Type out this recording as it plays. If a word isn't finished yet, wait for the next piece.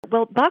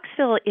Well,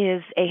 Boggsville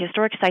is a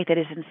historic site that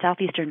is in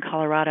southeastern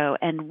Colorado,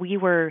 and we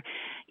were,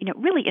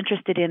 really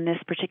interested in this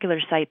particular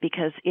site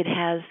because it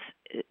has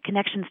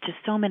connections to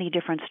so many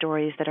different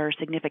stories that are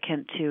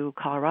significant to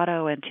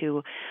Colorado and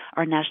to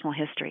our national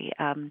history.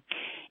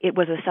 It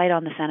was a site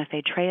on the Santa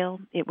Fe Trail.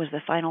 It was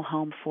the final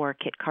home for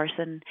Kit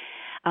Carson.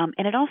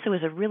 And it also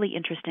is a really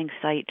interesting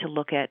site to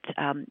look at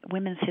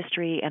women's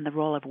history and the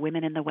role of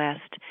women in the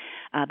West.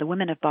 The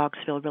women of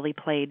Boggsville really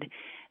played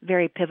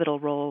very pivotal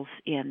roles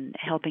in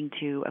helping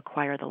to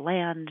acquire the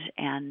land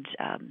and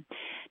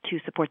to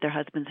support their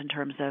husbands in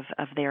terms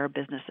of their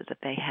businesses that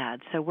they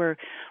had. So we're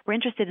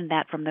interested in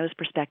that from those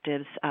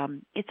perspectives.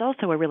 It's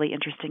also a really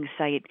interesting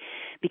site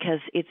because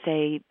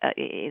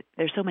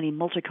there's so many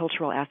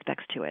multicultural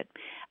aspects to it.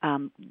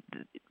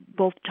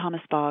 Both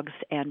Thomas Boggs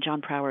and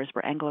John Prowers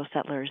were Anglo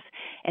settlers,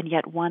 and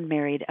yet one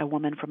married a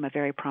woman from a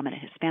very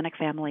prominent Hispanic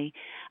family.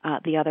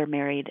 The other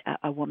married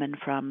a woman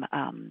from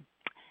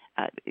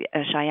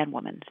a Cheyenne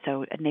woman,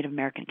 so Native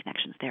American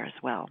connections there as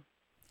well.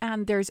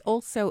 And there's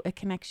also a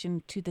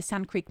connection to the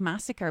Sand Creek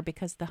Massacre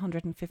because the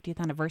 150th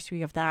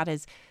anniversary of that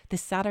is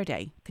this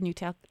Saturday. Can you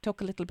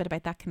talk a little bit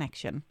about that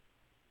connection?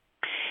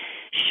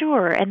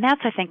 Sure, and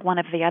that's, I think, one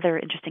of the other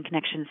interesting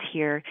connections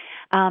here.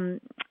 As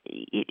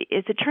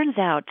it turns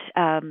out,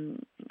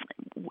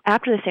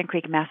 after the Sand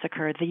Creek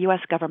Massacre, the U.S.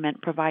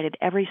 government provided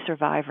every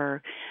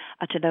survivor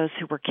to those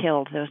who were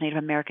killed, those Native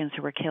Americans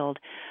who were killed,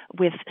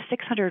 with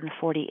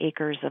 640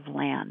 acres of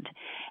land.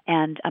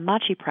 And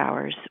Amachi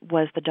Prowers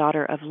was the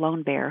daughter of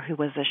Lone Bear, who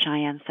was a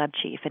Cheyenne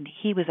subchief, and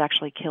he was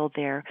actually killed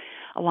there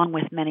along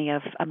with many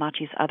of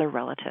Amachi's other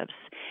relatives.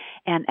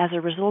 And as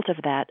a result of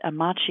that,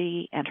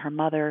 Amachi and her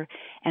mother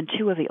and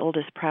two of the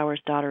oldest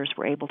Prowers daughters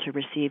were able to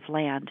receive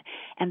land,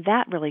 and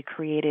that really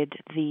created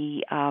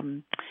the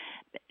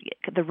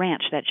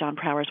ranch that John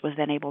Prowers was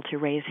then able to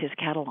raise his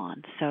cattle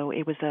on. So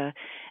it was an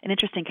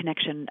interesting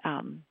connection,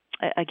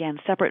 again,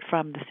 separate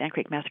from the Sand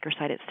Creek Massacre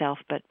site itself,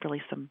 but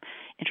really some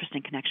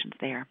interesting connections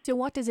there. So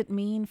what does it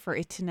mean for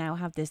it to now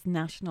have this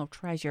National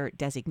Treasure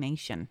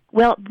designation?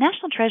 Well,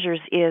 National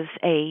Treasures is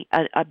a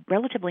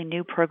relatively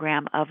new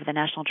program of the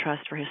National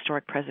Trust for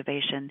Historic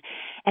Preservation,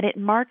 and it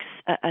marks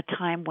a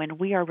time when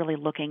we are really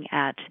looking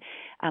at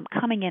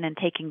coming in and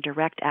taking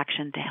direct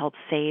action to help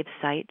save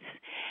sites.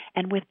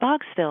 And with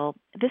Boggsville,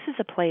 this is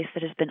a place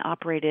that has been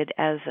operated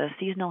as a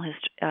seasonal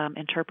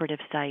interpretive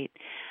site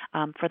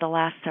for the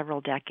last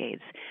several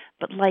decades.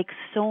 But like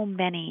so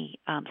many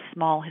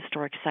small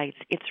historic sites,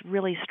 it's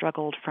really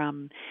struggled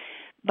from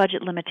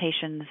budget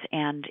limitations,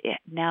 and it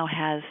now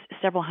has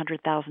several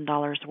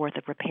 $100,000 worth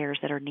of repairs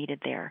that are needed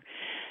there.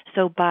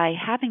 So by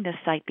having this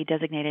site be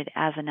designated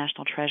as a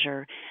National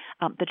Treasure,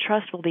 the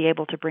Trust will be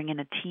able to bring in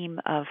a team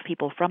of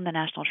people from the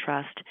National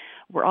Trust.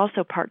 We're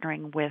also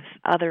partnering with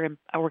other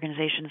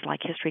organizations like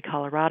History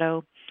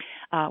Colorado,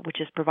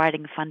 which is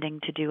providing funding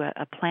to do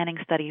a planning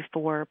study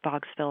for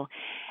Boggsville.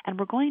 And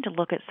we're going to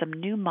look at some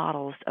new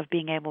models of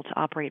being able to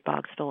operate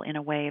Boggsville in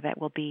a way that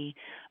will be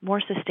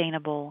more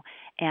sustainable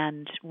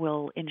and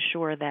will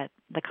ensure that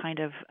the kind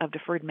of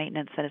deferred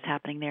maintenance that is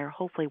happening there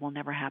hopefully will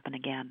never happen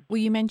again. Well,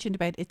 you mentioned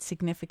about its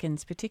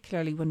significance,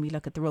 particularly when we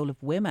look at the role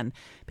of women,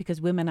 because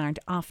women aren't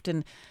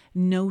often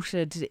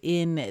noted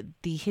in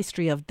the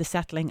history of the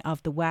settling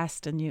of the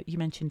West. And you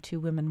mentioned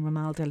two women,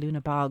 Romalda Luna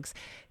Boggs,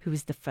 who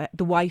is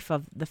the wife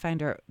of the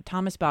founder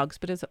Thomas Boggs,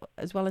 but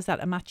as well as that,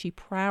 Amachi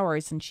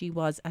Prowers, and she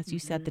was, as you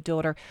said, the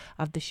daughter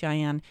of the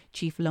Cheyenne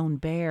chief Lone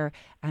Bear,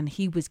 and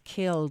he was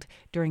killed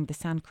during the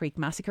Sand Creek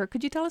Massacre.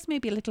 Could you tell us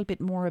maybe a little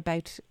bit more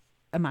about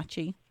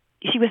Amachi?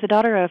 She was the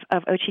daughter of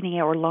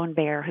Ochinia or Lone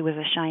Bear, who was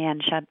a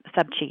Cheyenne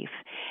sub-chief.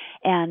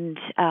 And,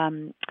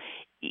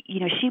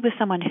 she was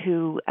someone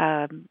who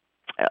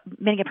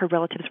many of her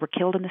relatives were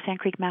killed in the Sand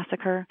Creek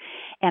Massacre.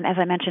 And as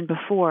I mentioned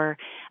before,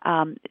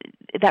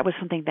 that was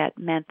something that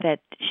meant that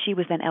she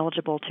was then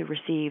eligible to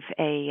receive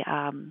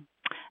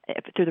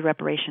through the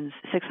reparations,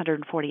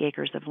 640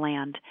 acres of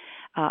land,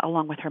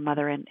 along with her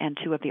mother and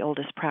two of the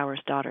oldest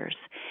Prowers daughters.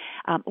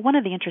 One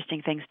of the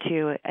interesting things,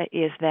 too,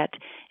 is that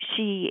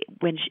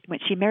when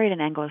she married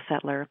an Anglo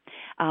settler,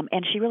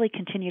 and she really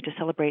continued to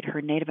celebrate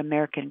her Native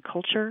American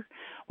culture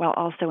while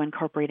also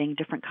incorporating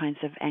different kinds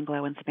of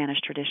Anglo and Spanish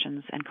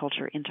traditions and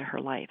culture into her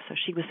life. So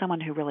she was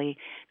someone who really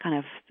kind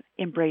of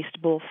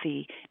embraced both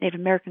the Native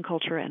American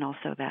culture and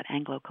also that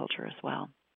Anglo culture as well.